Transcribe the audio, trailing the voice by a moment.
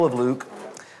Of Luke.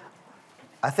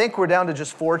 I think we're down to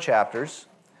just 4 chapters.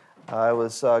 I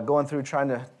was going through trying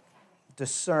to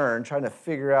discern, trying to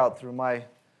figure out through my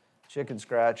chicken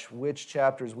scratch which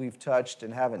chapters we've touched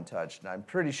and haven't touched. And I'm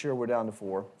pretty sure we're down to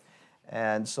 4.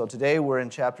 And so today we're in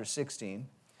chapter 16.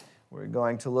 We're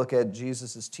going to look at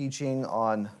Jesus' teaching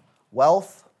on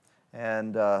wealth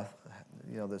and the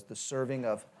serving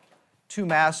of 2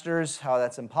 masters, how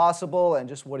that's impossible, and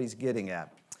just what he's getting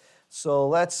at.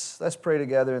 So let's pray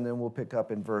together, and then we'll pick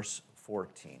up in verse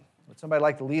 14. Would somebody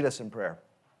like to lead us in prayer?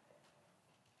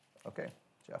 Okay,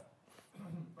 Jeff.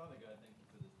 Father God, thank you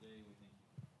for this day. We thank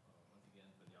you once again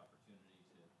for the opportunity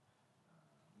to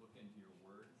look into your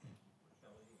word. Thank you for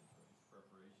Kelly and for his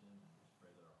preparation. And just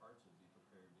pray that our hearts would be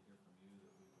prepared to hear from you,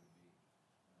 that we would be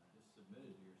just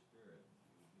submitted to your spirit.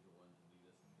 You would be the one to lead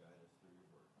us and guide us through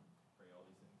your word. And pray all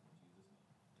these things in Jesus'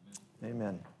 name.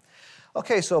 Amen.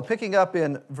 Okay, so picking up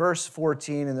in verse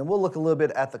 14, and then we'll look a little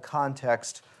bit at the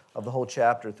context of the whole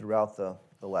chapter throughout the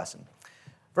lesson.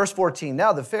 Verse 14,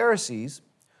 now the Pharisees,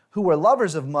 who were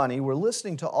lovers of money, were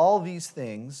listening to all these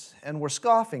things and were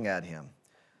scoffing at him.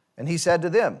 And he said to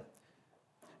them,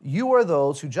 you are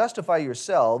those who justify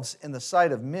yourselves in the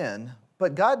sight of men,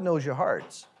 but God knows your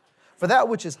hearts. For that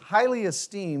which is highly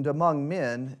esteemed among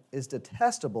men is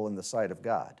detestable in the sight of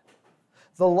God.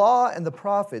 The law and the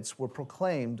prophets were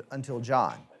proclaimed until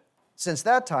John. Since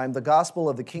that time, the gospel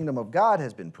of the kingdom of God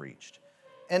has been preached,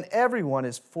 and everyone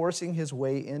is forcing his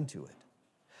way into it.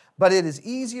 But it is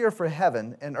easier for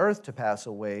heaven and earth to pass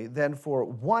away than for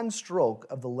one stroke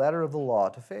of the letter of the law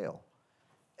to fail.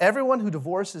 Everyone who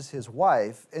divorces his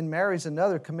wife and marries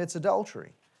another commits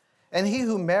adultery, and he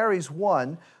who marries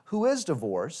one who is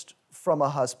divorced from a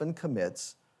husband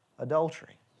commits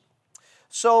adultery.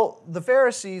 So the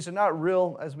Pharisees are not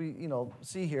real, as we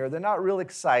see here, they're not real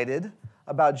excited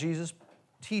about Jesus'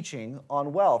 teaching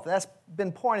on wealth. That's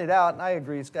been pointed out, and I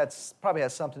agree, probably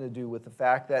has something to do with the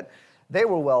fact that they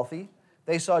were wealthy.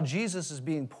 They saw Jesus as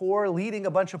being poor, leading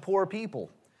a bunch of poor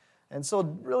people, and so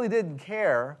really didn't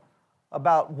care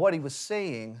about what he was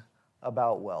saying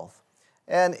about wealth.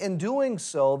 And in doing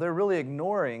so, they're really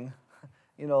ignoring,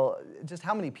 just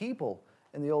how many people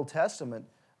in the Old Testament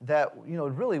that,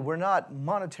 really were not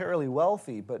monetarily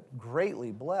wealthy, but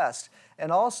greatly blessed,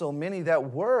 and also many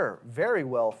that were very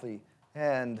wealthy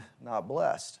and not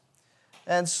blessed.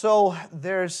 And so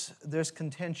there's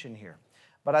contention here.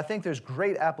 But I think there's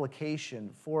great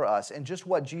application for us and just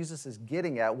what Jesus is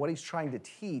getting at, what he's trying to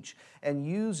teach, and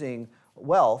using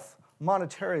wealth,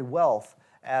 monetary wealth,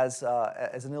 as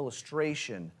an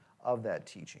illustration of that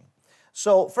teaching.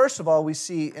 So first of all, we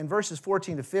see in verses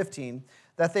 14 to 15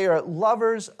 that they are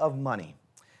lovers of money.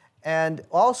 And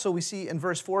also we see in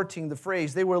verse 14 the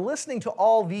phrase, they were listening to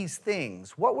all these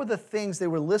things. What were the things they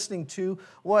were listening to?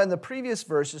 Well, in the previous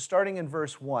verses, starting in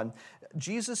verse 1,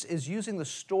 Jesus is using the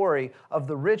story of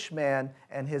the rich man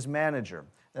and his manager.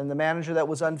 And the manager that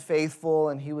was unfaithful,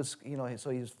 and he was, so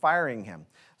he was firing him.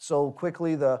 So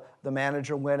quickly the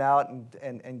manager went out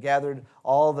and gathered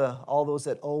all those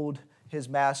that owed his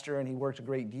master, and he worked a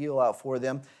great deal out for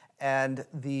them. And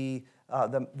the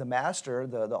master,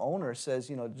 the owner, says,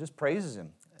 just praises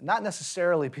him. Not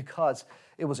necessarily because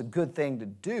it was a good thing to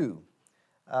do,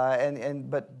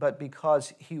 but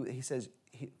because he says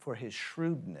for his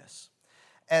shrewdness.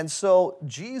 And so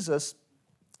Jesus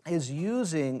is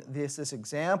using this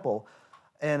example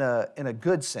in a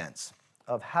good sense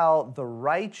of how the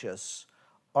righteous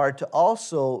are to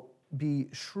also be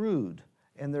shrewd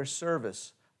in their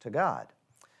service to God.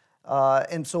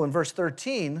 And so in verse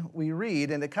 13, we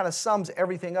read, and it kind of sums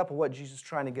everything up of what Jesus is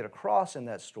trying to get across in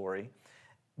that story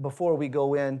before we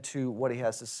go into what he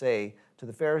has to say to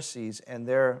the Pharisees and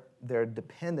their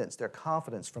dependence, their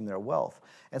confidence from their wealth.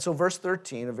 And so verse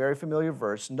 13, a very familiar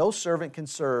verse, no servant can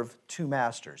serve 2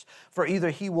 masters, for either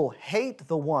he will hate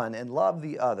the one and love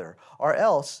the other, or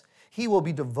else he will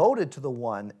be devoted to the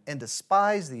one and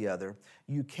despise the other.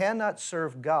 You cannot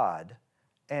serve God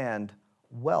and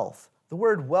wealth. The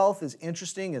word wealth is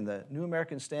interesting in the New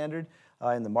American Standard.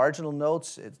 In the marginal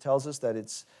notes, it tells us that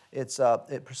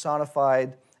it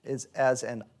personified as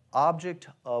an object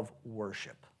of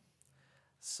worship.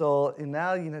 So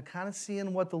now, kind of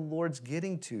seeing what the Lord's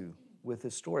getting to with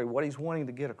this story, what he's wanting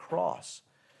to get across.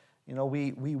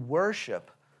 We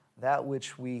worship that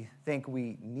which we think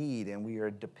we need and we are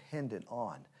dependent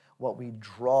on, what we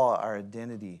draw our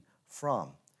identity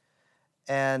from.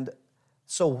 And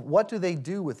so what do they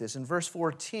do with this? In verse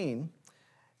 14,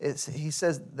 he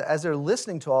says, as they're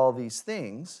listening to all these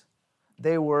things,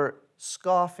 they were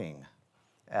scoffing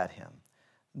at him.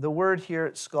 The word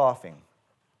here, scoffing,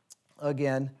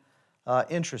 again,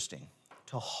 interesting.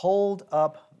 To hold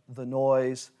up the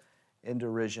noise, in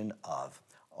derision of,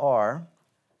 are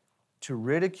to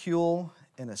ridicule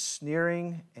in a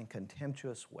sneering and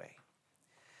contemptuous way.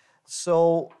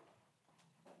 So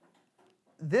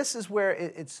this is where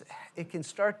it can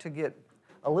start to get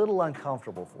a little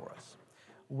uncomfortable for us,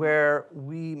 where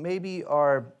we maybe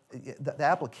the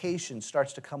application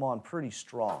starts to come on pretty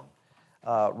strong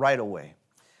right away.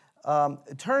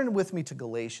 Turn with me to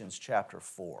Galatians chapter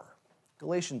 4.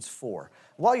 Galatians 4.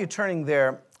 While you're turning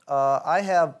there, I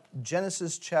have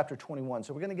Genesis chapter 21.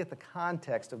 So we're going to get the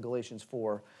context of Galatians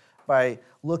 4 by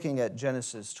looking at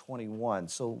Genesis 21.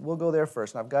 So we'll go there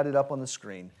first, and I've got it up on the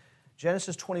screen.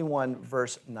 Genesis 21,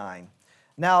 verse 9.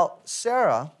 Now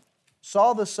Sarah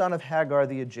saw the son of Hagar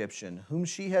the Egyptian, whom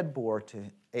she had bore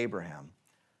to Abraham,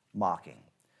 mocking.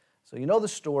 So you know the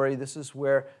story. This is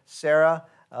where Sarah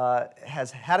has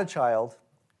had a child,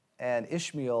 and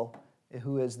Ishmael,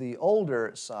 who is the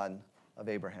older son of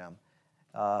Abraham,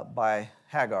 by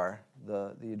Hagar,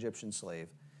 the Egyptian slave,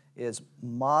 is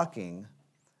mocking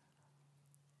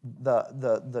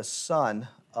the son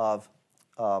of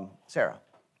Sarah.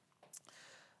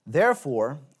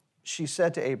 Therefore, she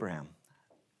said to Abraham,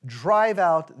 "Drive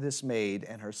out this maid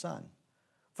and her son,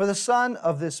 for the son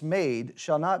of this maid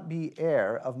shall not be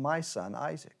heir of my son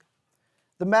Isaac."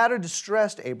 The matter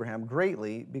distressed Abraham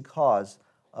greatly because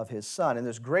of his son. And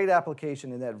there's great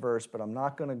application in that verse, but I'm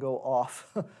not going to go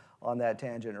off on that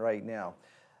tangent right now.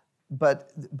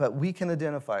 But we can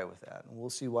identify with that, and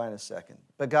we'll see why in a second.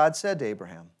 But God said to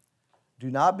Abraham, "Do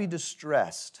not be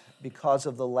distressed because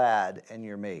of the lad and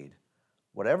your maid.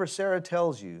 Whatever Sarah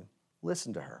tells you,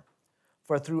 listen to her.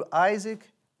 For through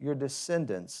Isaac your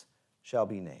descendants shall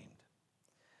be named."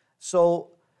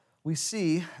 So we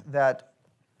see that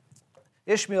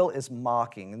Ishmael is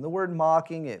mocking. And the word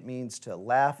mocking, it means to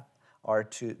laugh or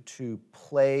to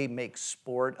play, make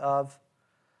sport of.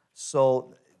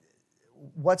 So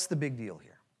what's the big deal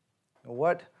here?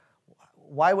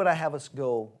 Why would I have us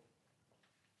go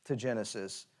to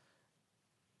Genesis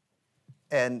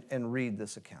and read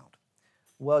this account?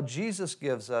 Well, Jesus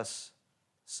gives us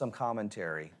some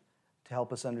commentary to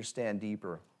help us understand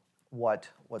deeper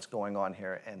what's going on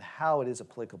here and how it is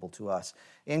applicable to us.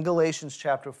 In Galatians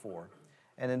chapter 4,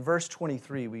 and in verse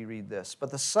 23, we read this: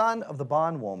 "But the son of the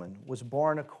bondwoman was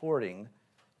born according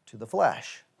to the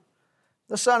flesh,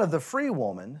 the son of the free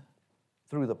woman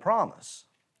through the promise."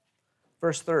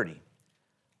 Verse 30,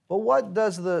 "But what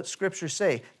does the scripture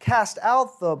say? Cast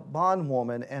out the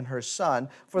bondwoman and her son,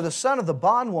 for the son of the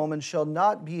bondwoman shall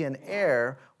not be an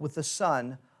heir with the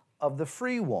son of the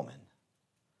free woman."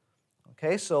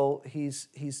 Okay, so he's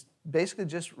basically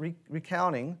just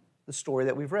recounting the story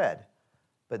that we've read.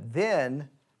 But then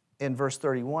in verse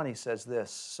 31, he says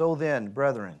this: "So then,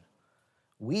 brethren,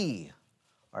 we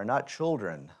are not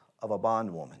children of a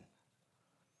bondwoman,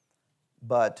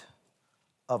 but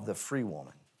of the free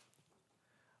woman."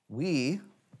 We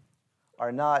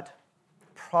are not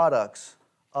products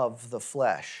of the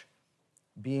flesh,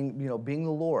 being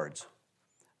the Lord's,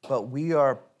 but we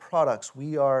are products.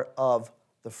 We are of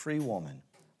the free woman.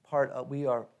 We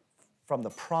are from the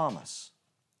promise.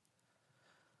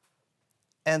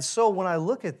 And so when I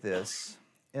look at this,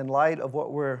 in light of what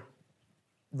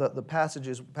the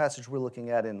passage we're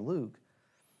looking at in Luke,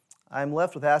 I'm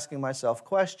left with asking myself a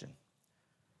question: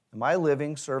 am I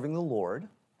living serving the Lord?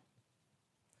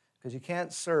 Because you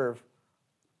can't serve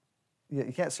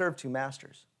two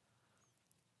masters.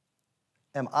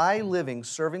 Am I living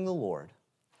serving the Lord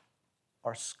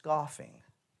or scoffing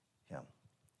Him?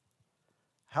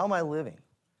 How am I living?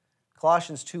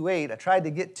 Colossians 2:8, I tried to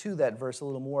get to that verse a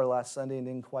little more last Sunday and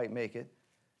didn't quite make it.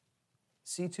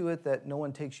 "See to it that no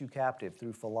one takes you captive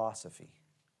through philosophy,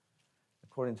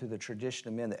 according to the tradition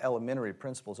of men, the elementary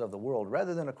principles of the world,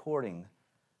 rather than according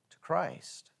to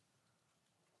Christ."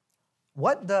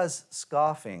 What does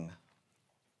scoffing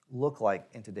look like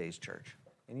in today's church?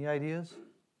 Any ideas?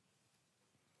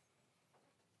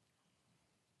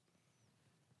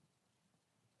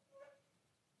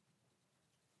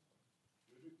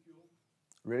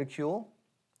 Ridicule?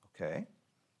 Okay.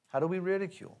 How do we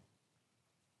ridicule?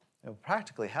 And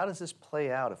practically, how does this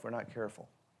play out if we're not careful?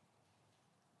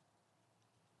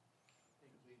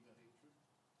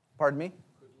 Pardon me?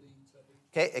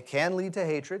 Okay, it can lead to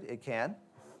hatred. It can.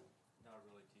 Not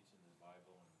really teaching the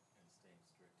Bible and staying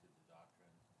strict to the doctrine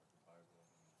of the Bible.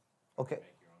 Okay.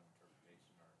 Make your own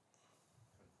interpretation or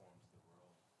conform to the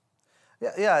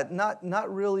world. Yeah,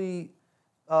 not really.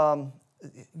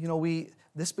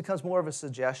 This becomes more of a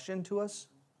suggestion to us.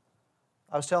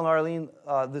 I was telling Arlene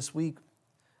this week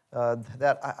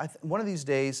that one of these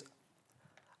days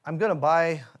I'm going to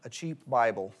buy a cheap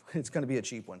Bible. It's going to be a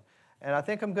cheap one, And I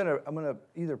think I'm gonna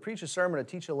either preach a sermon or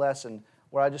teach a lesson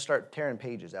where I just start tearing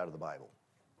pages out of the Bible.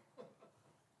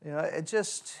 It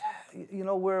just,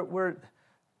 we're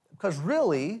because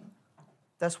really,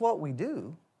 that's what we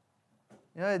do.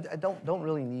 I don't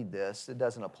really need this. It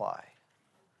doesn't apply.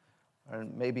 Or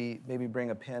maybe bring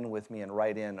a pen with me and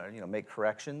write in, or make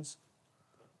corrections.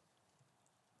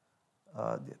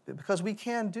 Because we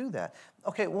can do that.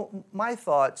 Okay, well, my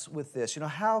thoughts with this,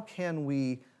 how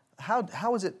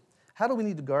do we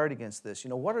need to guard against this?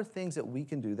 What are things that we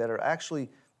can do that are actually,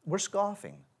 we're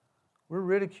scoffing, we're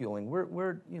ridiculing,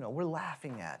 we're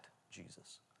laughing at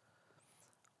Jesus.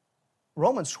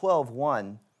 Romans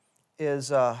 12:1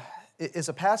 is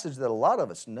a passage that a lot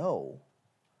of us know,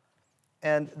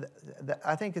 and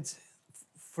I think it's,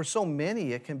 for so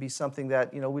many, it can be something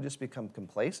that, we just become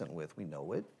complacent with. We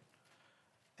know it.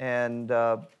 And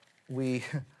we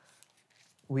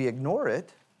ignore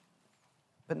it,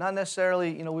 but not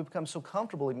necessarily, we become so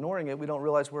comfortable ignoring it, we don't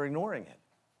realize we're ignoring it.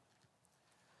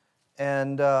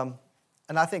 And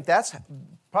I think that's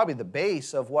probably the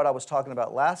base of what I was talking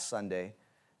about last Sunday,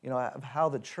 of how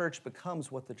the church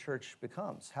becomes what the church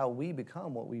becomes, how we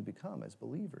become what we become as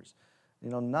believers,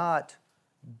 not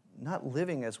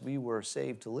living as we were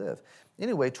saved to live.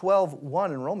 Anyway,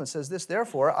 12:1 in Romans says this,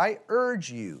 therefore, I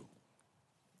urge you.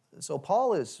 So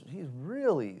Paul he's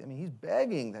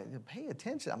begging, pay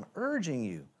attention. I'm urging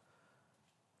you,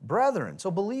 brethren, so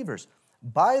believers,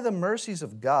 by the mercies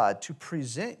of God, to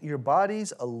present your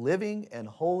bodies a living and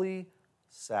holy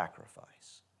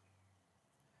sacrifice.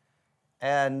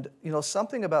 And,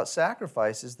 something about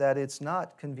sacrifice is that it's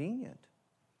not convenient.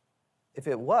 If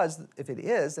it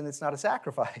is, then it's not a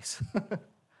sacrifice.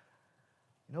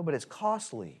 But it's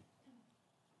costly.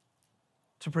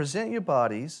 To present your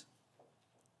bodies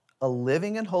a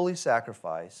living and holy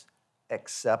sacrifice,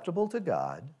 acceptable to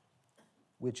God,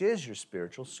 which is your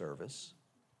spiritual service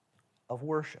of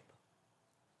worship.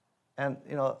 And,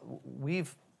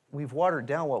 we've watered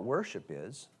down what worship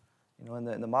is,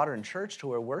 in the modern church, to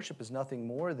where worship is nothing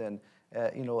more than,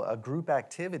 a group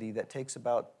activity that takes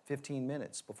about 15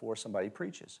 minutes before somebody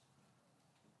preaches.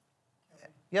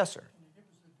 Yes, sir. Can you give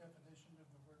us the definition of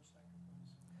the word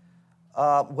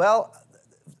sacrifice? Well,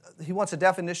 he wants a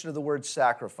definition of the word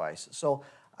sacrifice. So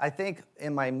I think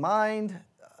in my mind,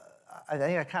 I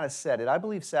think I kind of said it. I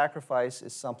believe sacrifice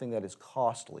is something that is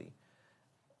costly,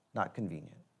 not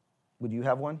convenient. Would you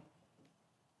have one?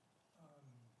 Well,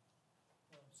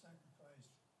 sacrifice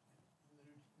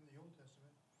in the Old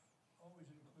Testament always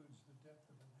includes the death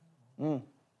of an animal,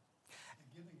 the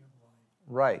giving of life.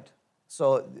 Right.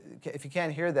 So if you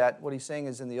can't hear that, what he's saying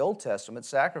is in the Old Testament,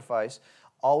 sacrifice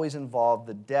always involved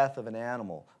the death of an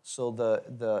animal. So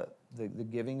the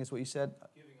giving is what you said?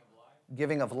 Giving of life.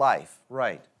 Giving of life,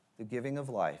 right. The giving of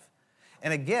life.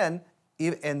 And again,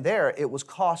 and there it was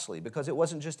costly because it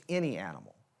wasn't just any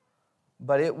animal,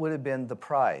 but it would have been the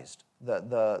prized,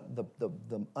 the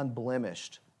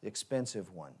unblemished, the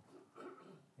expensive one. But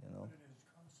it is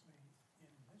costly in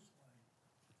this life.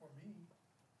 For me,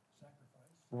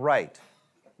 sacrifice. Right.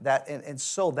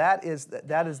 So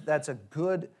that's a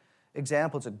good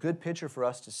example. It's a good picture for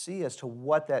us to see as to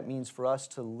what that means for us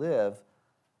to live,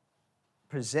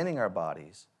 presenting our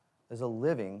bodies as a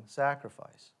living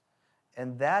sacrifice.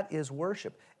 And that is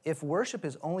worship. If worship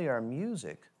is only our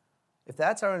music, if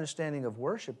that's our understanding of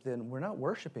worship, then we're not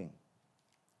worshiping.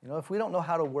 If we don't know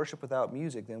how to worship without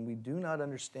music, then we do not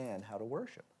understand how to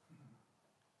worship.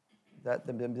 That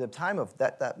the time of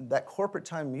that corporate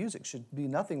time music should be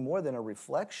nothing more than a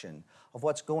reflection of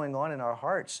what's going on in our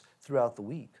hearts throughout the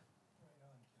week.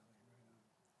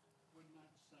 Would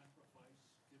not sacrifice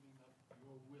giving up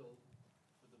your will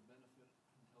for the benefit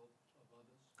and help of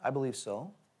others? I believe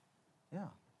so. Yeah.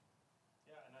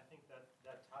 Yeah, and I think that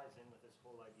ties in with this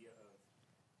whole idea of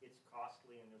it's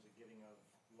costly and there's a giving of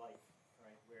life,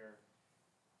 right? Where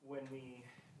when we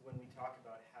talk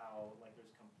about how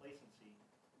there's complacency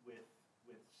with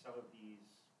some of these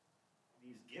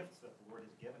gifts that the Lord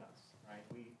has given us, right?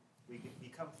 We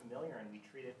become familiar and we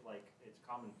treat it like it's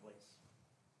commonplace.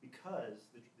 Because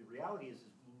the reality is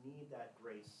we need that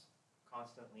grace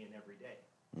constantly and every day.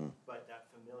 But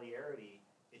that familiarity,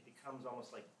 it becomes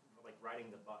almost like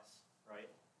riding the bus, right?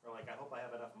 Or I hope I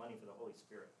have enough money for the Holy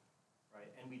Spirit,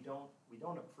 right? And we don't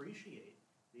appreciate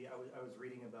I was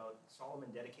reading about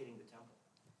Solomon dedicating the temple.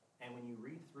 And when you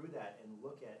read through that and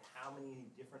look at how many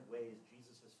different ways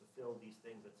Jesus has fulfilled these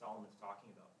things that Solomon's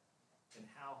talking about, and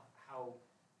how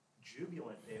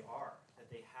jubilant they are that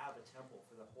they have a temple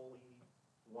for the Holy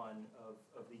One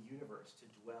of the universe to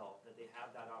dwell, that they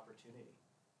have that opportunity.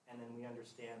 And then we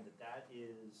understand that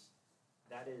is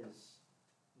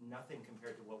nothing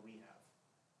compared to what we have.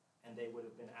 and they would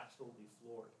have been absolutely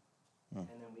floored. And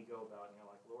then we go about,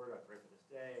 like, Lord, I pray for this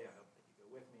day. I hope that you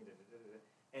go with me. Da, da, da, da.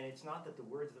 And it's not that the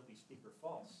words that we speak are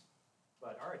false,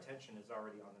 but our attention is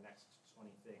already on the next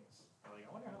 20 things. We're like,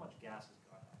 I wonder how much gas has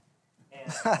gone up.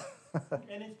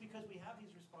 And it's because we have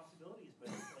these responsibilities,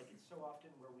 but it's so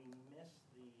often where we miss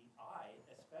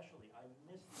especially, I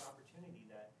miss the opportunity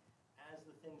that as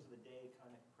the things of the day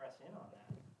kind of press in on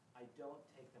that, I don't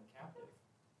take them captive.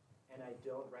 And I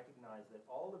don't recognize that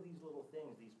all of these little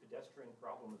things, these pedestrian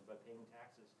problems about paying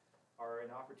taxes, are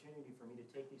an opportunity for me to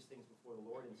take these things before the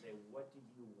Lord and say, what do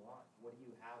you want? What do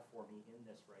you have for me in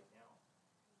this right now?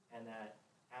 And that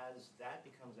as that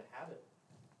becomes a habit,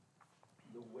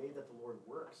 the way that the Lord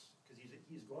works, because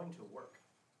he's going to work,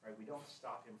 right? We don't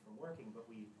stop him from working, but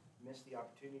we miss the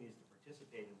opportunities to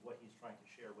participate in what he's trying to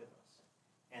share with us.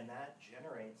 And that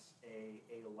generates a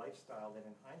lifestyle that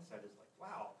in hindsight is like,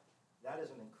 wow, that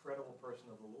is an incredible person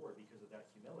of the Lord because of that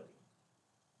humility.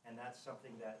 And that's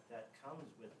something that comes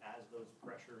with as those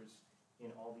pressures in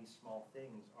all these small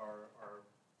things are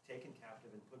taken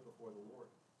captive and put before the Lord.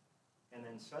 And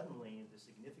then suddenly the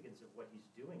significance of what he's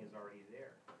doing is already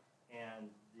there.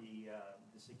 And the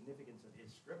significance of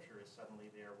his scripture is suddenly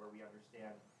there, where we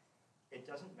understand it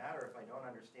doesn't matter if I don't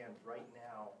understand right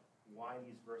now why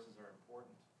these verses are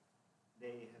important.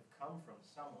 They have come from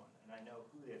someone, and I know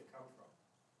who they've come from.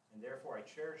 And therefore I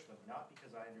cherish them, not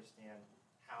because I understand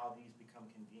how these become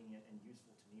convenient and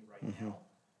useful to me right now.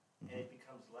 And it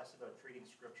becomes less about treating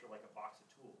scripture like a box of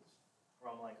tools, where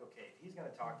I'm like, okay, if he's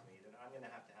going to talk to me, then I'm going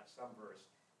to have some verse,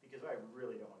 because I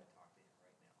really don't want to talk to him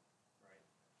right now, right?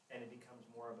 And it becomes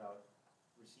more about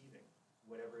receiving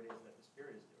whatever it is that the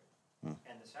Spirit is doing.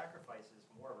 And the sacrifice is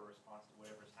more of a response to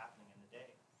whatever is happening in the day,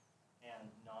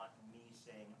 and not me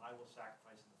saying, I will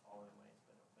sacrifice in the following ways,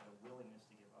 but a willingness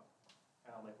to give up.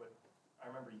 Kind of like what I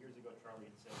remember years ago, Charlie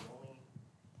had said,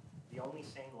 the only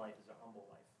sane life is a humble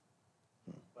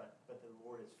life. But the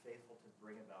Lord is faithful to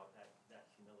bring about that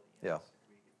humility in us if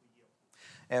we yield.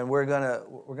 And we're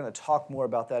gonna talk more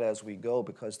about that as we go,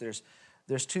 because there's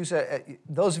two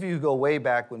those of you who go way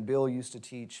back when Bill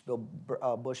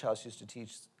Bushhouse used to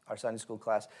teach our Sunday school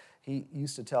class, he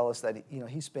used to tell us that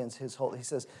he spends he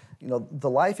says, the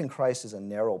life in Christ is a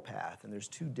narrow path, and there's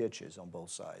two ditches on both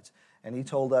sides. And he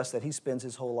told us that he spends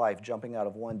his whole life jumping out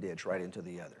of one ditch right into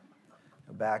the other,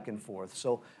 back and forth.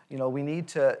 So we need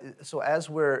to. So as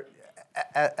we're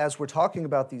talking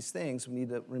about these things, we need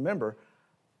to remember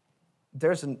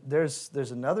there's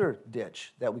another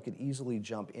ditch that we could easily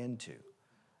jump into,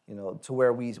 to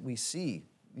where we see.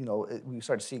 We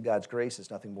start to see God's grace as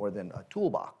nothing more than a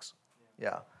toolbox.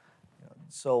 Yeah.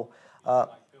 So. Like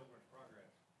Pilgrim's Progress.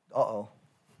 Uh-oh.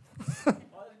 Oh,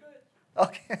 that's good.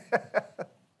 Okay.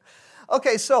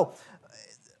 Okay. So,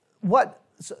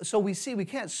 So we see we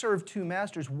can't serve two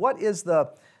masters. What is the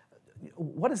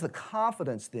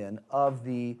confidence then of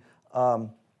the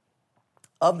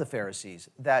Pharisees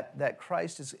that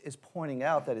Christ is pointing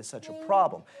out that is such a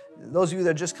problem? Those of you that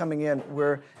are just coming in,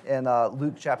 we're in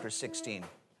Luke chapter 16.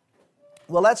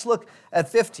 Well, let's look at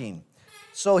 15.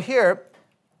 So here,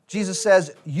 Jesus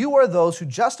says, "You are those who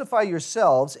justify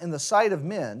yourselves in the sight of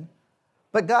men,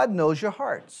 but God knows your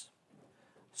hearts."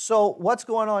 So what's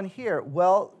going on here?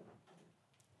 Well,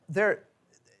 they're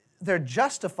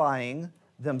justifying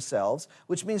themselves,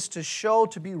 which means to show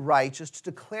to be righteous, to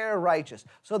declare righteous.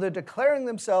 So they're declaring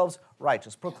themselves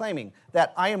righteous, proclaiming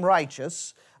that I am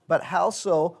righteous. But how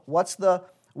so?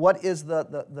 What is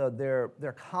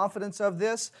their confidence of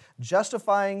this?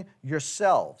 Justifying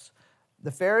yourselves.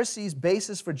 The Pharisees'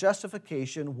 basis for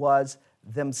justification was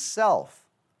themselves.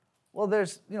 Well,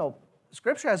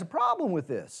 Scripture has a problem with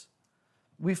this.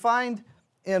 We find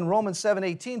in Romans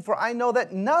 7:18, "For I know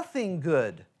that nothing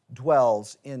good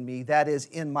dwells in me, that is,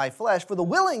 in my flesh. For the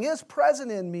willing is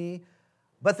present in me,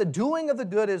 but the doing of the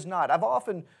good is not." I've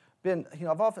often in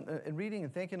reading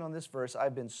and thinking on this verse,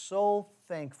 I've been so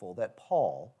thankful that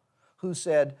Paul, who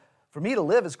said, "For me to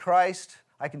live is Christ,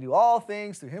 I can do all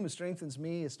things through him who strengthens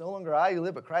me. It's no longer I who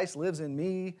live, but Christ lives in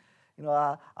me.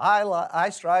 I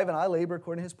strive and I labor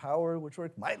according to his power, which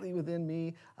works mightily within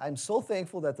me." I'm so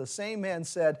thankful that the same man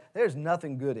said, "There's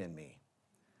nothing good in me."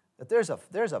 That there's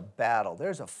a battle,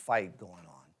 there's a fight going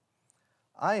on.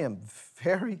 I am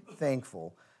very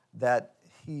thankful that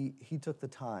he took the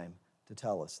time to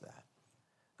tell us that.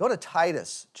 Go to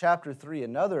Titus chapter 3,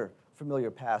 another familiar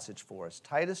passage for us.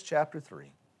 Titus chapter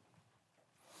 3.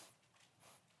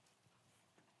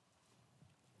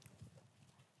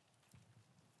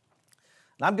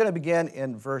 And I'm going to begin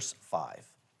in verse 5.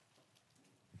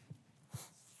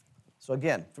 So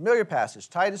again, familiar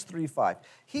passage, Titus 3:5.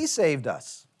 "He saved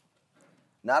us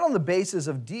not on the basis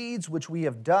of deeds which we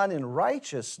have done in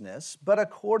righteousness, but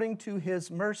according to his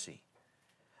mercy,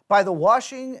 by the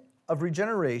washing of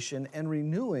regeneration and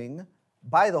renewing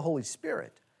by the Holy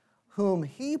Spirit, whom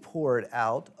he poured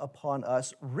out upon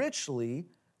us richly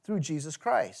through Jesus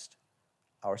Christ,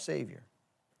 our Savior,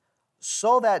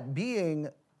 so that being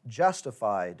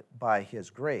justified by his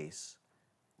grace,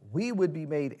 we would be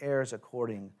made heirs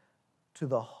according to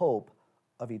the hope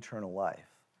of eternal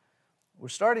life. We're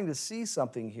starting to see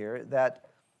something here,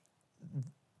 that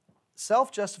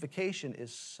self-justification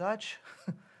is such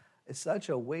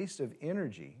a waste of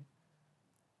energy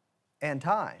and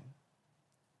time,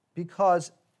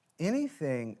 because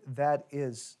anything that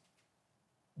is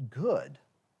good,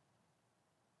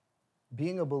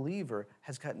 being a believer,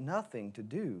 has got nothing to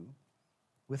do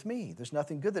with me. There's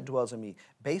nothing good that dwells in me.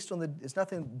 It's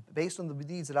nothing based on the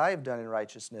deeds that I have done in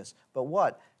righteousness, but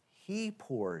what? He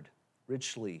poured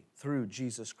richly through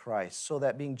Jesus Christ, so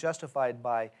that being justified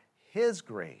by his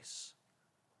grace,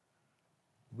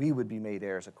 we would be made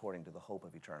heirs according to the hope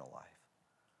of eternal life.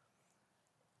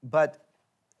 But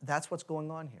that's what's going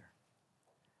on here.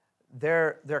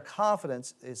 Their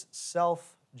confidence is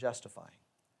self-justifying,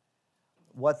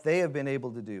 what they have been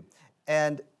able to do.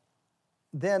 And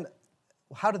then,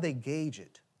 how do they gauge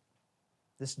it?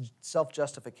 This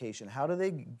self-justification, how do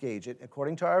they gauge it?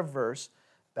 According to our verse,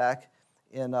 back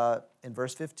in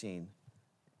verse 15,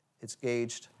 it's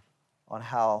gauged on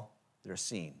how they're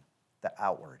seen, the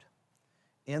outward,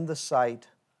 in the sight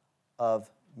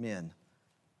of men.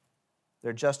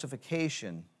 Their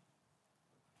justification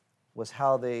was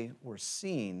how they were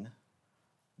seen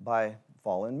by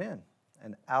fallen men,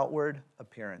 an outward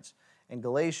appearance. And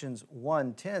Galatians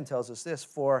 1:10 tells us this,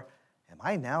 "For am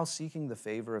I now seeking the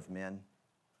favor of men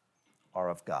or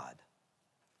of God?"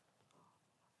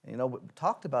 And, we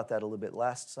talked about that a little bit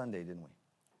last Sunday, didn't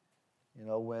we?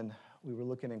 When we were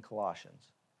looking in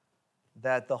Colossians,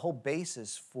 that the whole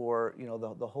basis for,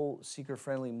 the whole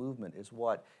seeker-friendly movement is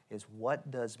what? Is what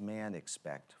does man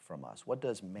expect from us? What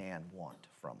does man want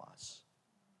from us?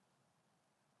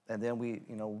 And then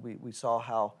we saw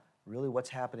how really what's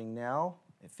happening now,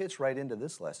 it fits right into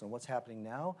this lesson. What's happening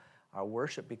now, our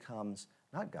worship becomes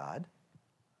not God,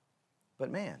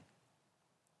 but man.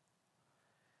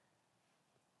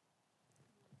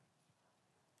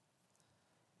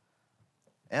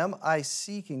 Am I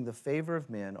seeking the favor of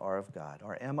men or of God?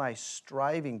 Or am I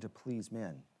striving to please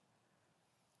men?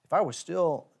 If I were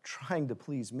still trying to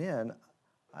please men,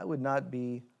 I would not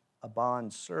be a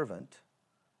bond servant.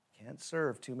 Can't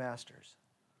serve two masters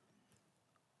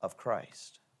of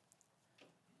Christ.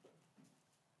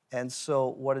 And so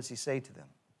what does he say to them?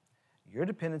 Your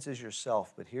dependence is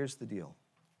yourself, but here's the deal.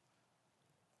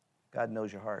 God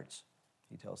knows your hearts,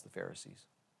 he tells the Pharisees.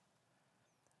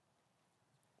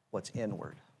 What's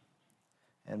inward.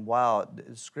 And wow,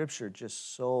 Scripture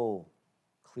just so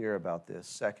clear about this.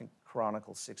 2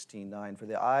 Chronicles 16:9, "For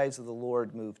the eyes of the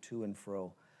Lord move to and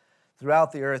fro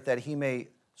throughout the earth, that he may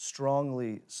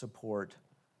strongly support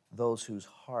those whose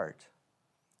heart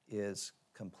is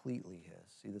completely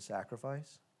his." See the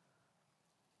sacrifice?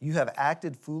 "You have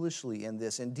acted foolishly in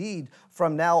this. Indeed,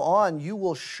 from now on you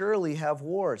will surely have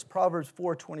wars." Proverbs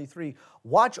 4:23,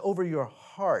 "Watch over your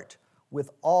heart with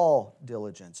all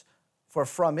diligence, for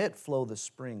from it flow the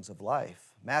springs of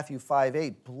life." Matthew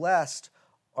 5:8, "Blessed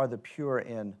are the pure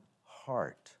in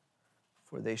heart,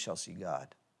 for they shall see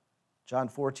God." John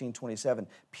 14:27,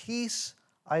 "Peace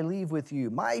I leave with you,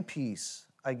 my peace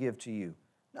I give to you.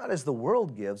 Not as the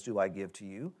world gives do I give to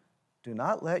you. Do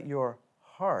not let your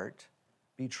heart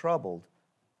be troubled,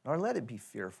 nor let it be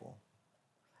fearful."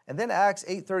 And then Acts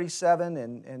 8:37,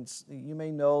 and you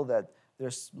may know that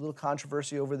there's a little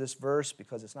controversy over this verse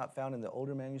because it's not found in the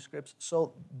older manuscripts.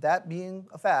 So that being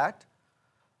a fact,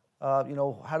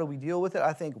 how do we deal with it?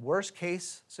 I think worst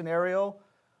case scenario,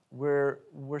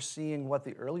 we're seeing what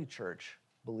the early church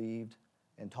believed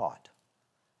and taught.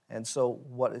 And so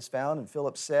what is found, and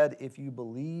Philip said, "If you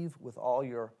believe with all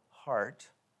your heart,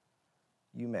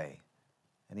 you may."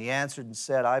 And he answered and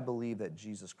said, "I believe that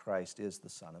Jesus Christ is the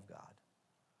Son of God."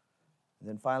 And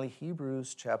then finally,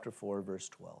 Hebrews chapter 4, verse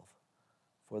 12.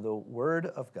 "For the word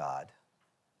of God,"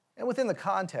 and within the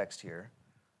context here,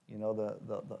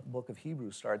 the book of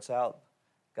Hebrews starts out,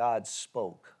 God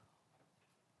spoke.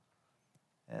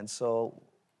 And so,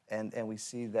 and we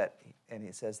see that, and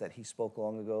it says that he spoke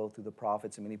long ago through the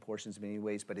prophets in many portions, in many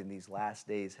ways, but in these last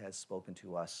days has spoken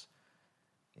to us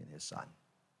in his Son.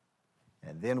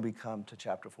 And then we come to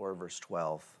chapter 4, verse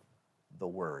 12, the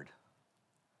word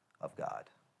of God.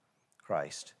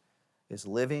 Christ is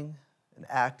living and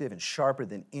active and sharper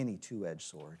than any two-edged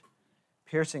sword,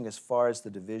 piercing as far as the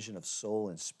division of soul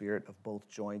and spirit, of both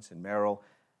joints and marrow,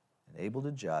 and able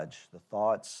to judge the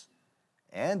thoughts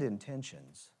and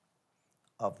intentions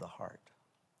of the heart.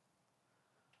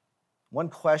 One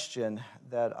question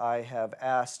that I have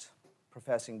asked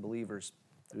professing believers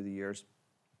through the years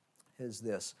is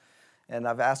this, and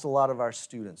I've asked a lot of our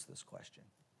students this question: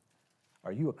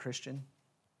 are you a Christian?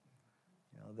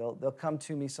 They'll come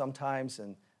to me sometimes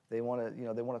and they want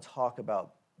to talk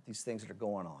about these things that are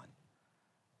going on.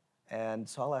 And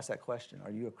so I'll ask that question: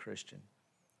 are you a Christian?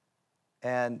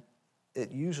 And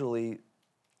it usually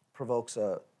provokes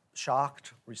a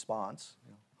shocked response.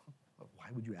 Why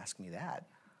would you ask me that?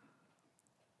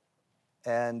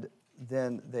 And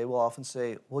then they will often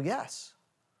say, well, yes.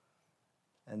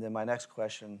 And then my next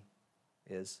question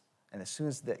is, and as soon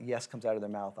as that yes comes out of their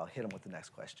mouth, I'll hit them with the next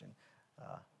question.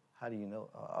 How do you know?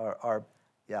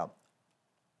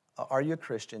 Are you a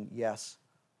Christian? Yes.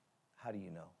 How do you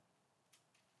know?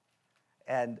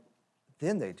 And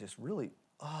then they just really,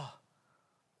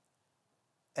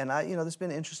 And there's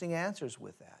been interesting answers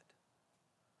with that.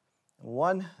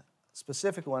 One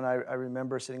specific one, I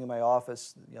remember sitting in my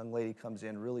office, the young lady comes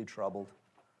in really troubled.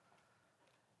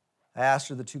 I asked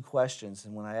her the two questions,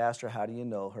 and when I asked her, how do you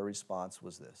know, her response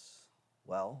was this: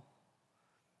 well,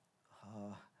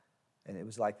 and it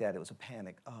was like that, it was a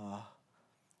panic.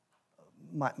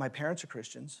 My parents are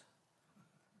Christians,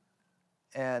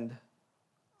 and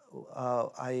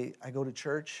I go to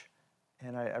church,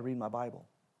 and I read my Bible.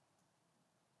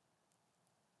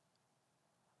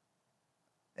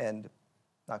 And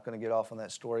not going to get off on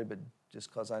that story, but just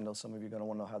because I know some of you are going to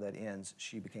want to know how that ends,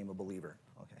 she became a believer.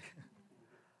 Okay.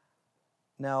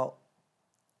 Now,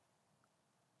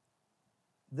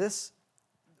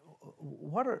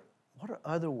 what are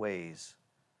other ways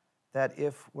that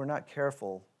if we're not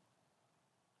careful,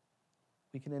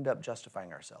 we can end up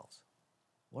justifying ourselves?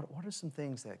 What are some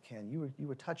things that can? You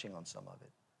were touching on some of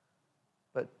it,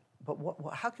 but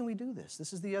how can we do this?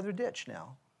 This is the other ditch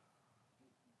now.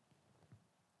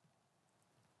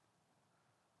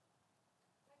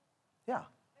 Yeah.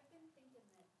 I've been thinking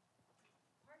that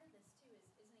part of this too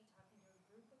isn't he talking to a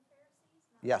group of Pharisees,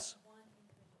 not Yes. one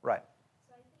individual? Right.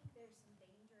 So I think there's some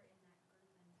danger in that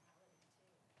group mentality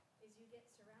too, is you get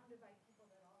surrounded by people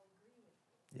that all agree with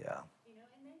you. Yeah.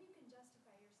 And then you can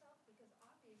justify yourself because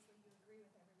obviously you agree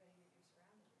with everybody that you're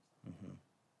surrounded yourself Mm-hmm. with.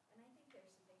 And I think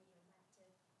there's some danger in that too.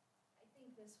 I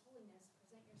think this holiness,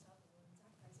 present yourself as a living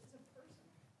sacrifice, is a personal.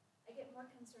 I get more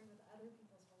concerned with other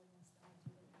people's holiness than I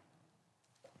do with my own.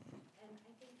 And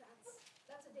I think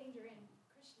that's a danger in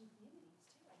Christian communities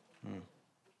too, I think.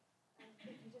 And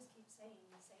if you just keep saying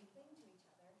the same thing to each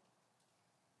other,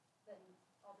 then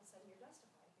all of a sudden you're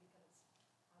justified because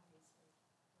obviously we're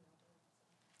all doing the same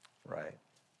thing. Right.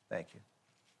 Thank you.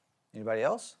 Anybody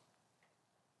else?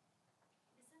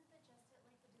 Isn't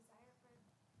the desire for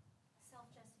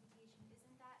self-justification,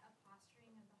 isn't that a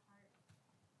posturing of the heart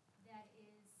that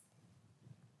is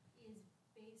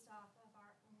based off of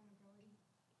our own ability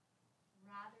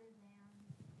rather than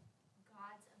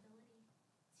God's ability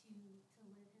to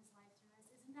live his life through us?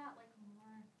 Isn't that more,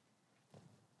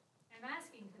 I'm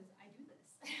asking because I do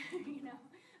this,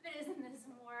 but isn't this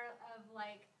more of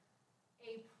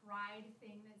a pride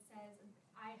thing that says,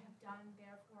 I have done,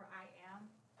 therefore I am?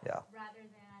 Yeah. Rather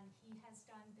than he has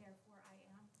done, therefore I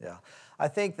am. Yeah. I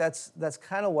think that's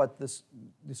kind of what this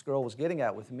girl was getting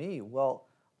at with me. Well,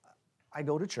 I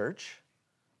go to church.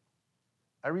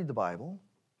 I read the Bible.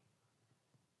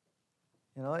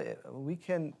 We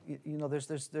can.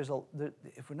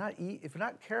 If we're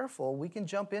not careful, we can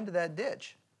jump into that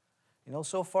ditch.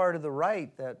 So far to the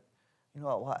right that,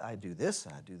 well, I do this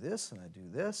and I do this and I do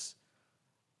this.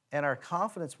 And our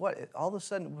confidence, all of a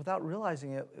sudden, without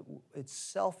realizing it, it's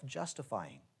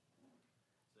self-justifying.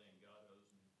 Saying God owes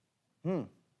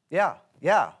me.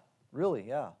 Yeah, really,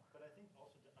 yeah. But I think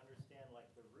also to understand,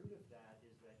 the root of that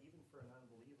is that even for an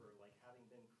unbeliever, having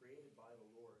been created by the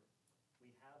Lord,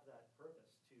 we have that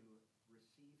purpose to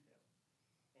receive him.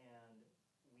 And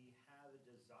we have a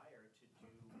desire to do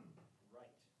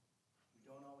right. We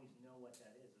don't always know what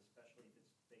that is, especially if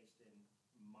it's based in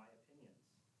my opinions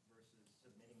versus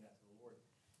submitting that to the Lord.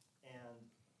 And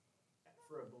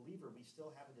for a believer, we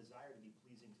still have a desire to be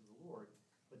pleasing to the Lord,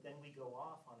 but then we go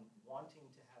off on wanting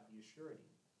to have the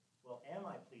assurity. Well, am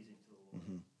I pleasing to the Lord?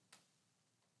 Mm-hmm.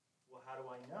 Well, how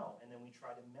do I know? And then we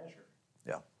try to measure.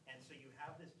 Yeah. And so you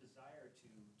have this desire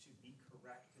to be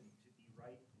correct and to be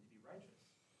right and to be righteous.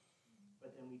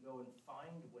 But then we go and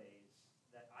find ways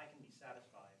that I can be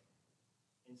satisfied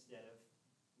instead of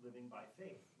living by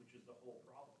faith, which is the whole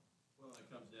problem. Well, it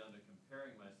comes down to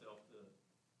comparing myself to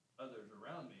others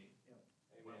around me. Yeah.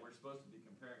 When we're supposed to be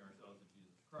comparing ourselves to Jesus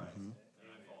Christ, and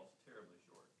I fall terribly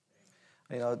short.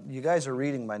 You know, you guys are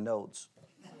reading my notes.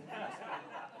 Do we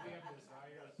have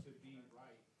desire to be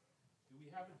right? Do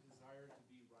we have a desire to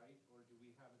be right, or do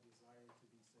we have a desire to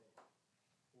be saved?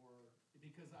 Or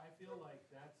because I feel like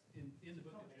that's in the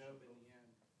book of Job in the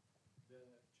end, the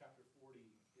chapter 40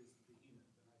 is the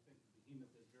behemoth, and I think the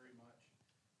behemoth is very much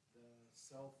the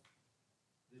self,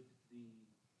 the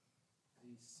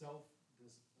self,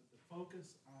 the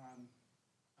focus on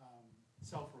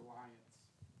self-reliance,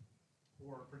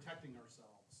 or protecting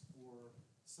ourselves, or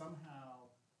somehow,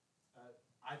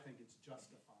 I think it's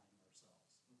justifying ourselves,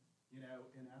 you know,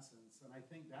 in essence. And I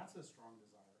think that's a strong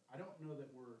desire. I don't know that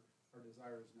our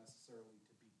desire is necessarily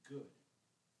to be good.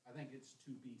 I think it's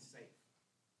to be safe.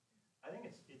 I think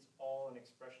it's all an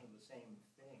expression of the same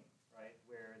thing, right?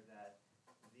 Where that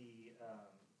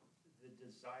the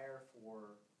desire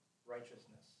for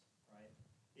righteousness, right?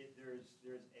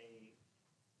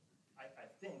 I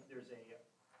think there's a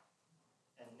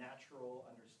natural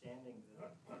understanding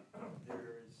that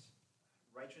there's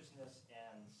righteousness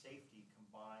and safety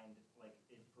combined, like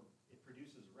it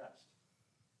produces rest.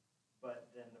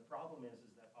 But then the problem is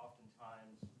that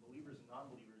oftentimes believers and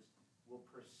non-believers will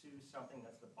pursue something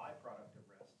that's the byproduct of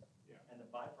rest, Yeah. and the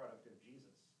byproduct of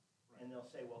Jesus. Right. And they'll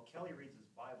say, well, Kelly reads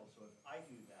his Bible, so if I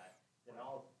do that, then I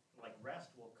will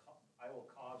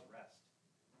cause rest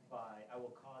by, I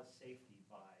will cause safety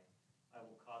by, I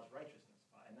will cause righteousness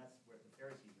by, and that's what the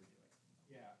Pharisees are doing.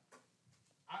 Yeah.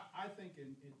 I think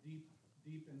in deep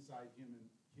inside human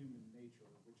nature,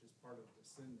 which is part of the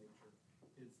sin nature,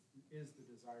 is the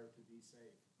desire to be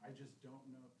saved. I just don't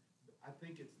know. I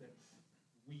think it's that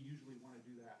we usually want to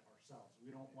do that ourselves.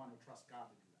 We don't want to trust God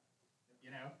to do that,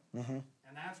 you know? Mm-hmm.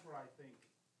 And that's where I think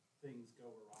things go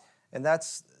awry. And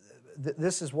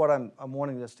this is what I'm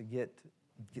wanting us to get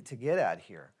at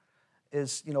here,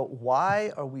 is, you know,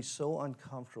 why are we so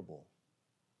uncomfortable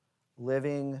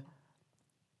living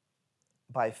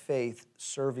by faith,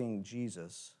 serving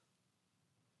Jesus,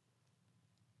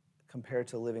 compared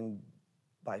to living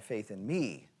by faith in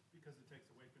me? Because it takes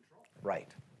away control. Right.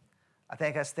 I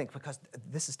think because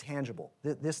this is tangible.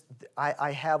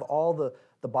 I have all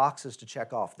the boxes to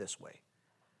check off this way.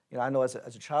 You know, I know as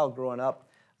a child growing up,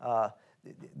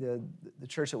 the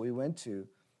church that we went to,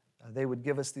 they would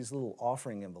give us these little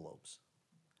offering envelopes.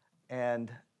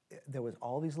 And there was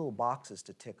all these little boxes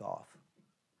to tick off.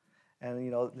 And,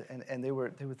 you know, and they were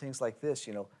things like this,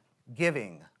 you know,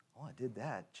 giving. Oh, I did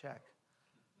that, check.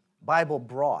 Bible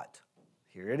brought.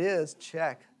 Here it is,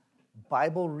 check.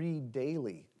 Bible read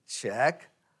daily, check.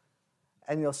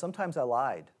 And, you know, sometimes I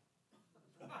lied.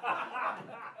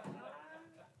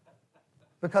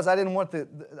 Because I didn't want the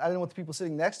people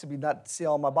sitting next to me not to see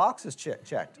all my boxes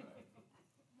checked.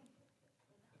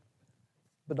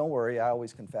 But don't worry, I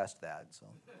always confessed that. So,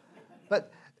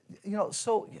 but you know,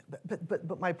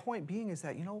 but my point being is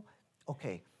that, you know,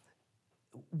 okay,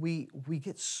 we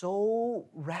get so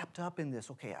wrapped up in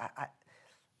this. Okay,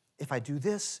 if I do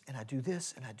this and I do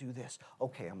this and I do this,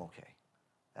 okay, I'm okay.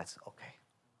 That's okay.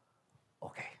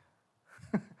 Okay.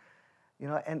 You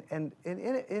know, and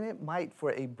it might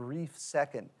for a brief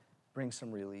second bring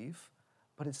some relief,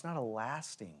 but it's not a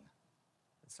lasting.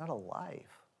 It's not a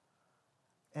life.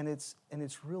 And it's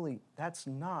really, that's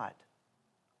not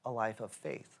a life of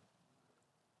faith.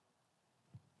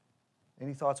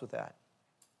 Any thoughts with that?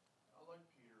 I like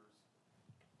Peter's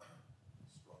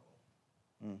struggle.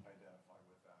 I identify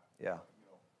with that. Yeah. You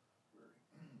know, where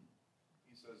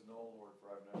he says, "No, Lord, for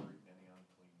I've never eaten any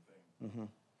unclean thing." Mm-hmm.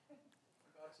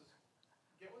 God says,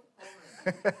 "Get with the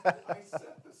program. I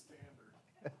set the standard."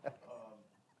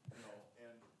 You know,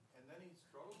 and then he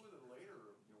struggled with it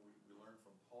later. You know, we learned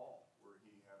from Paul where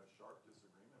he had a sharp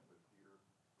disagreement with Peter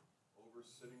over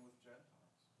sitting with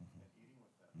Gentiles and eating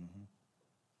with them. Mm-hmm.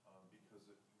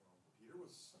 Because Peter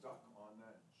was stuck on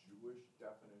that Jewish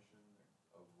definition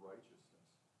of righteousness.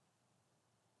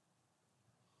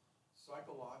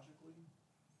 Psychologically,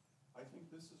 I think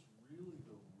this is really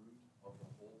the root of the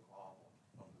whole problem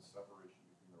of the separation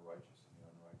between the righteous and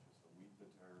the unrighteous, the wheat, the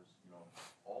tares, you know,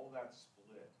 all of that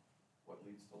split, what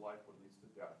leads to life, what leads to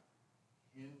death,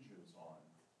 hinges on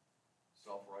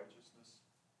self-righteousness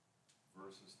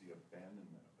versus the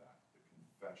abandonment of that, the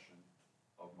confession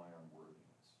of my unworthiness.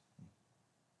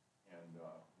 And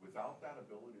without that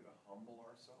ability to humble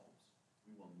ourselves,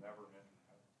 we will never enter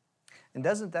heaven. And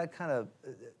doesn't that kind of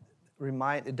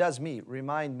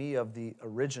remind me of the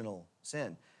original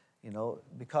sin, you know,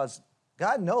 because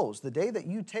God knows the day that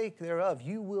you take thereof,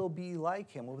 you will be like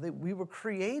him. We were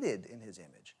created in his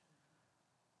image.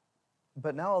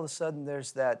 But now all of a sudden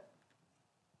there's that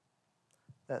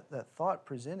thought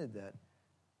presented that,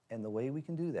 and the way we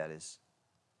can do that is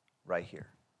right here.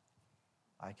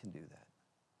 I can do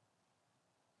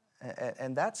that.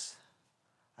 And that's,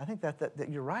 I think that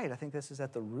you're right. I think this is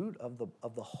at the root of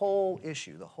the whole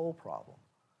issue, the whole problem,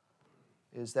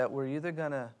 is that we're either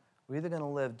gonna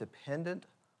live dependent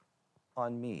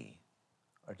on me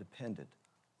or dependent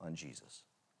on Jesus.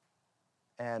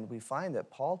 And we find that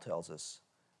Paul tells us,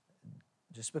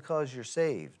 just because you're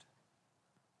saved,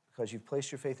 because you've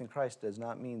placed your faith in Christ, does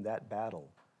not mean that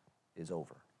battle is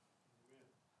over.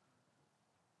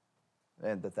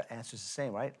 And that the answer is the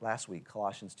same, right? Last week,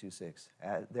 Colossians 2:6.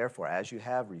 Therefore, as you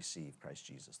have received Christ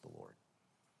Jesus the Lord,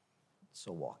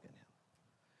 so walk in him.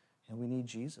 And we need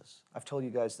Jesus. I've told you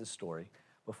guys this story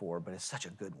before, but it's such a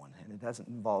good one, and it doesn't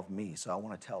involve me, so I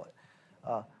want to tell it.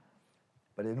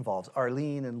 But it involves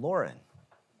Arlene and Lauren.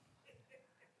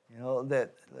 You know,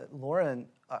 that Lauren,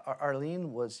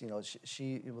 Arlene was, you know,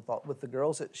 she with the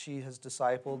girls that she has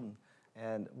discipled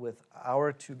and with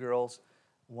our two girls,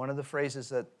 one of the phrases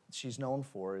that she's known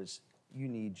for is, you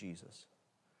need Jesus.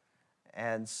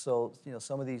 And so, you know,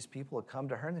 some of these people would come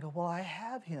to her and they go, well, I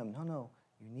have him. No,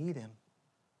 you need him.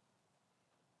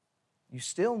 You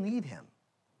still need him.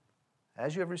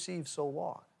 As you have received, so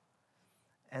walk.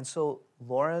 And so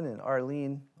Lauren and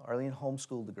Arlene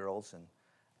homeschooled the girls,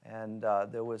 and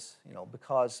there was, you know,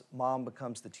 because mom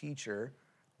becomes the teacher,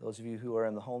 those of you who are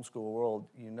in the homeschool world,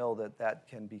 you know that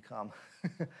can become,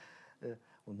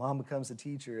 when mom becomes the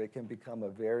teacher, it can become a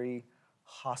very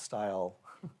hostile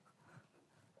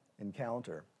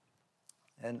encounter.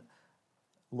 And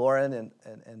Lauren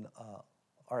and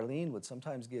Arlene would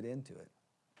sometimes get into it.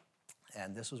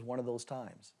 And this was one of those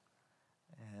times.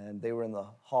 And they were in the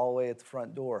hallway at the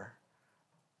front door.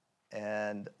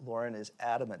 And Lauren is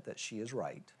adamant that she is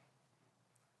right.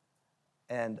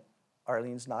 And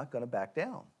Arlene's not going to back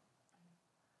down.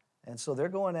 And so they're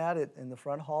going at it in the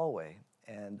front hallway.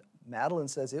 And Madeline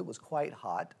says it was quite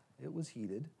hot. It was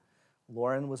heated.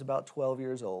 Lauren was about 12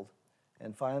 years old.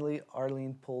 And finally,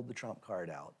 Arlene pulled the trump card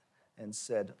out and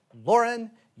said,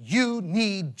 Lauren, you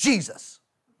need Jesus.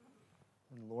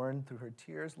 And Lauren, through her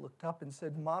tears, looked up and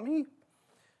said, Mommy,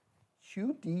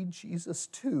 you need Jesus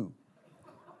too.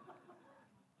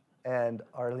 And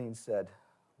Arlene said,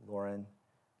 Lauren,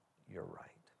 you're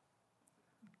right.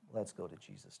 Let's go to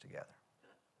Jesus together.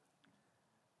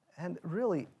 And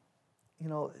really, you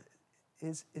know,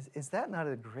 is that not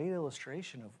a great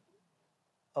illustration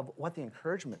of what the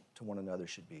encouragement to one another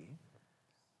should be,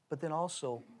 but then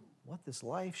also what this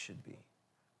life should be?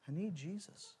 I need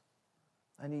Jesus.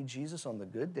 I need Jesus on the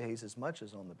good days as much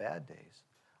as on the bad days.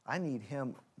 I need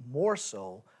him more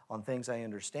so on things I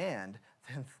understand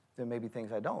than maybe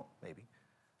things I don't, maybe.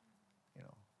 You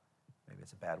know, maybe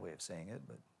it's a bad way of saying it,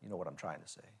 but you know what I'm trying to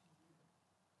say.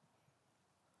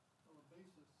 Well, the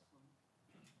basis of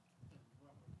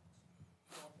what we're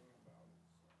talking about is,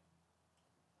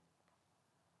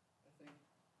 I think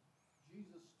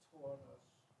Jesus taught us,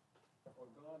 or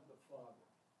God the Father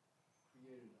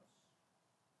created us.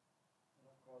 And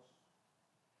of course,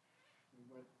 we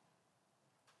went,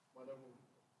 whatever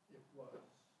it was,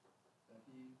 that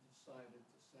he decided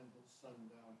to send his son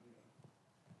down here.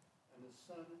 And his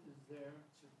son is there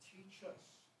to teach us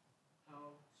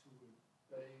how to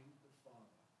obey the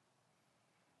Father.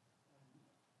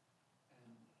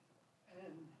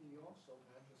 And he also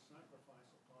had to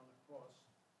sacrifice upon the cross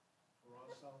for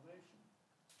our salvation.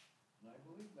 And I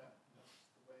believe that. That's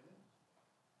the way it is.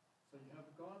 So you have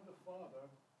God the Father,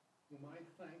 whom I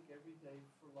thank every day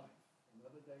for life,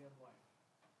 another day of life.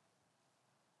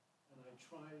 And I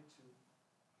try to,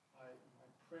 my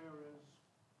prayer is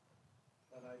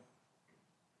that I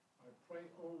pray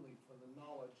only for the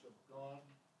knowledge of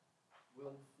God's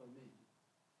will for me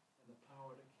and the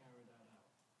power to carry that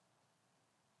out.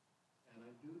 And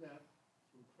I do that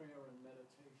through prayer and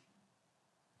meditation.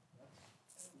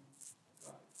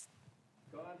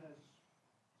 God has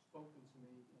spoken to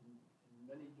me in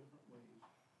many different ways.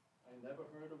 I never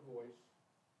heard a voice.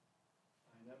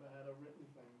 I never had a written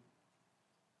thing.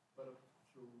 But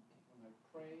through when I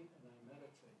pray and I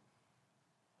meditate,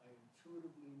 I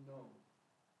intuitively know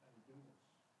how to do this.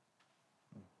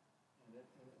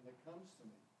 And it comes to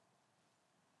me.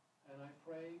 And I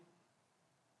pray,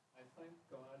 I thank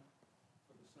God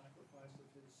for the sacrifice of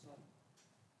his son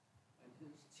and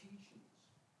his teachings.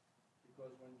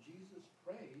 Because when Jesus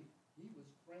prayed, he was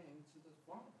praying to the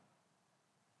Father.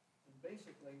 And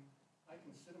basically, I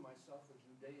consider myself a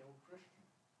Judeo-Christian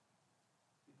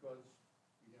because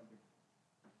we have the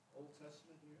Old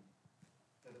Testament here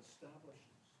that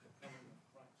establishes the coming of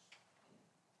Christ.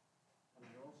 And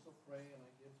I also pray and I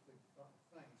give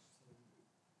thanks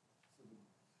to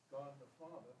God the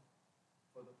Father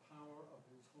for the power of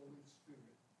his Holy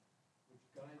Spirit, which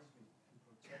guides me and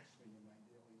protects me in my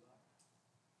daily life.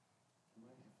 And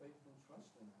I have faith and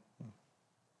trust in that.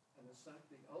 And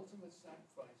the ultimate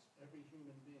sacrifice every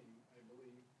human being, I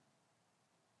believe,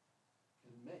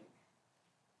 can make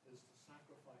is to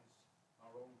sacrifice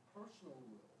our own personal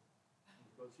will,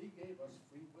 because he gave us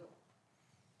free will,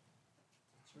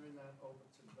 to turn that over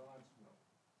to God's will.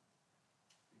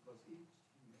 Because he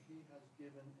has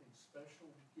given a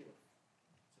special gift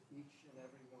to each and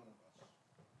every one of us.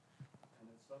 And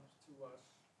it's up to us,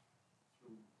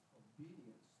 through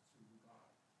obedience to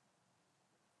God,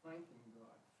 thanking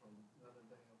God for another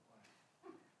day of life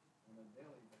on a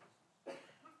daily basis.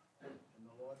 And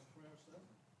the Lord's Prayer says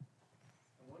it.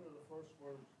 And one of the first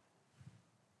words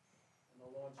in the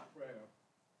Lord's Prayer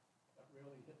that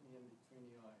really hit me in between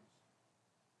the eyes,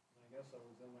 and I guess I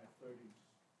was in my 30s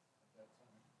at that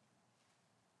time.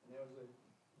 And I was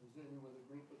in with a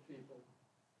group of people,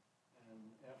 and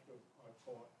after our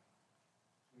talk,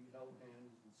 we held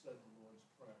hands and said the Lord's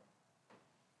Prayer.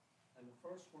 And the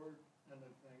first word and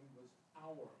the thing was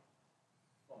our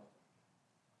Father.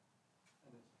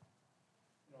 And it's,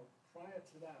 prior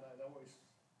to that, I'd always,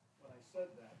 when I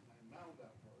said that and I mouthed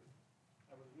that word,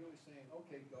 I was really saying,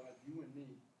 okay, God, you and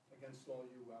me against all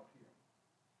you out here.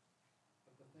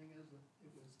 But the thing is,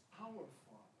 it was our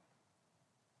Father.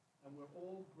 And we're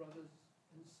all brothers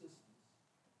and sisters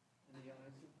in the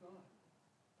eyes of God.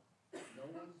 No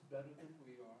one's better than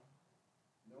we are.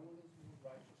 No one is more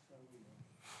righteous than we are.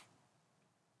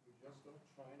 We just are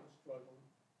trying to struggle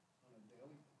on a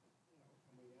daily,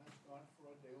 and we ask God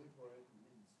for our daily bread, and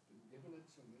he's been giving it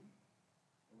to me.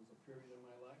 There was a period in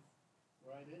my life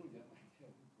where I didn't get my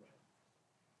daily bread.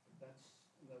 But that's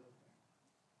another thing.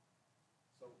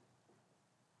 So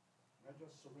I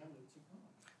just surrendered to God.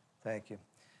 Thank you.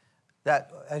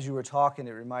 That, as you were talking,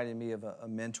 it reminded me of a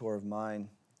mentor of mine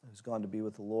who's gone to be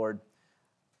with the Lord,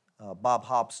 Bob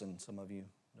Hobson. Some of you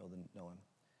know him.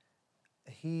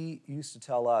 He used to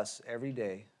tell us every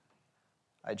day,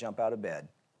 I jump out of bed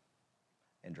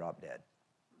and drop dead.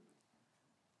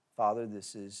 Father,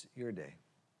 this is your day.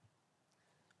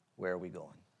 Where are we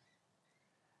going?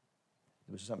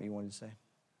 Was there something you wanted to say?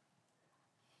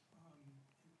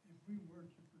 If we were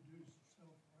to produce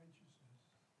self-righteousness,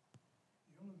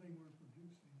 the only thing we're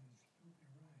producing is filthy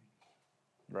rags.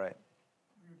 Right.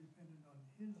 We are dependent on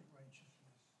his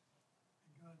righteousness,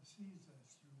 and God sees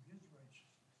us through his righteousness.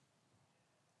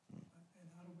 And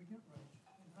how do we get righteous?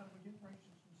 And how do we get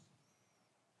righteousness?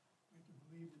 We have to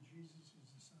believe that Jesus is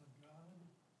the Son of God,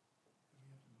 and we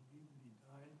have to believe that he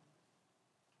died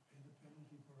to pay the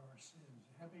penalty for our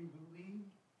sins. Having believed,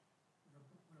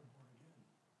 we're born again.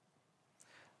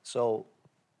 So,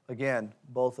 again,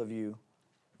 both of you,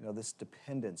 this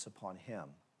dependence upon him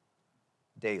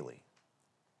daily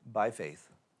by faith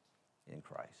in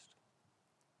Christ.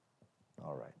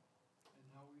 All right. And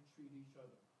how we treat each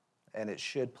other. And it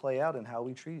should play out in how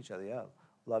we treat each other. Yeah.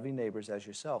 Loving neighbors as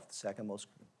yourself, the second most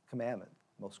commandment,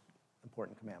 most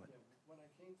important commandment. Yeah, when I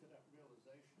came to that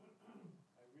realization,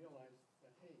 I realized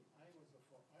that, hey, I was the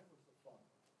father.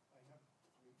 I have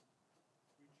three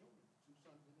children, 2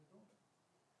 sons and a daughter.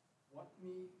 What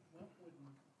would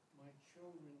my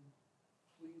children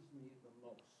please me the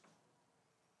most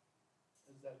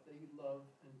is that they love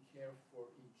and care for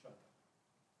each other.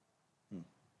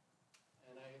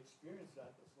 And I experienced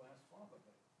that this last Father's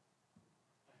Day.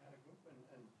 I had a group, and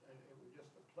it was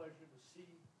just a pleasure to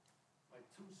see my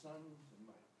 2 sons and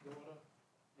my daughter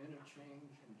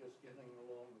interchange and just getting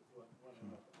along with one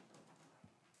another.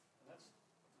 And that's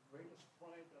the greatest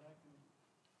pride that I can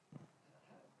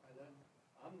have.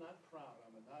 I'm not proud.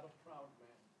 I'm not a proud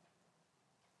man.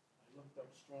 I looked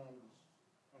up Strong's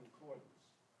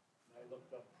Concordance, and I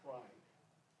looked up pride.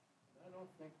 And I don't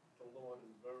think the Lord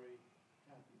is very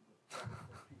happy with prideful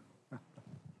people.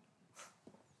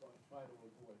 So I try to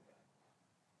avoid that.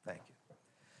 Thank you.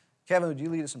 Kevin, would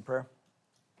you lead us in prayer?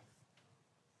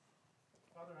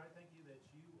 Father, I thank you that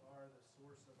you are the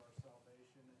source of our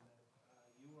salvation, and that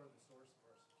you are the source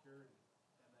of our security,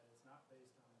 and that it's not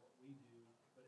based on what we do,